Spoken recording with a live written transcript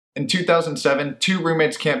In 2007, two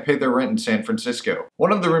roommates can't pay their rent in San Francisco.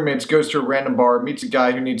 One of the roommates goes to a random bar, meets a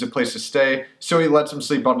guy who needs a place to stay, so he lets him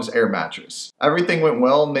sleep on his air mattress. Everything went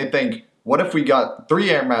well and they think, what if we got 3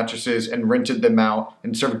 air mattresses and rented them out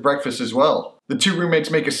and served breakfast as well? The two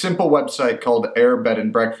roommates make a simple website called Air Bed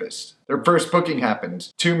and Breakfast. Their first booking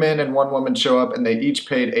happens. 2 men and 1 woman show up and they each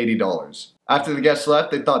paid $80. After the guests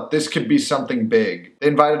left, they thought this could be something big. They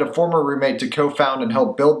invited a former roommate to co-found and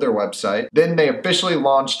help build their website. Then they officially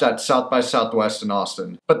launched at South by Southwest in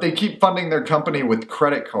Austin. But they keep funding their company with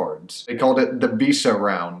credit cards. They called it the Visa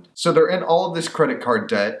round. So they're in all of this credit card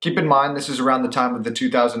debt. Keep in mind this is around the time of the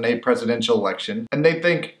 2008 presidential election. And they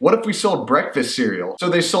think, what if we sold breakfast cereal? So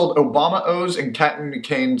they sold Obama O's and Captain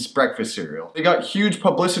McCain's breakfast cereal. They got huge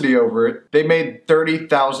publicity over it. They made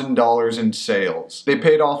 $30,000 in sales. They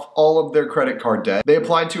paid off all of their credit card debt. They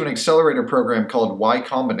applied to an accelerator program called Y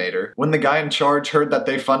Combinator. When the guy in charge heard that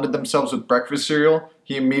they funded themselves with breakfast cereal,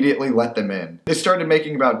 he immediately let them in. They started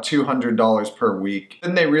making about $200 per week.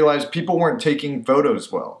 Then they realized people weren't taking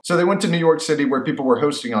photos well. So they went to New York City where people were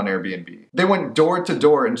hosting on Airbnb. They went door to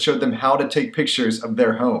door and showed them how to take pictures of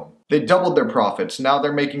their home. They doubled their profits. Now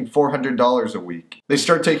they're making $400 a week. They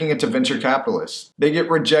start taking it to venture capitalists. They get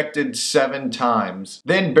rejected 7 times.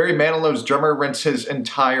 Then Barry Manilow's drummer rents his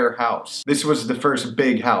entire house. This was the first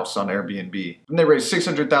big house on Airbnb. Then they raised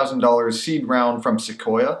 $600,000 seed round from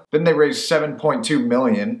Sequoia. Then they raised $7.2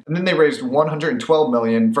 million. And then they raised $112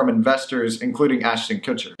 million from investors, including Ashton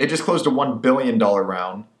Kutcher. They just closed a $1 billion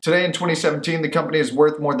round. Today in 2017, the company is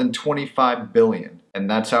worth more than $25 billion. And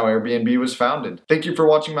that's how Airbnb was founded. Thank you for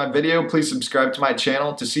watching my video. Please subscribe to my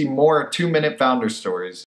channel to see more 2-minute founder stories.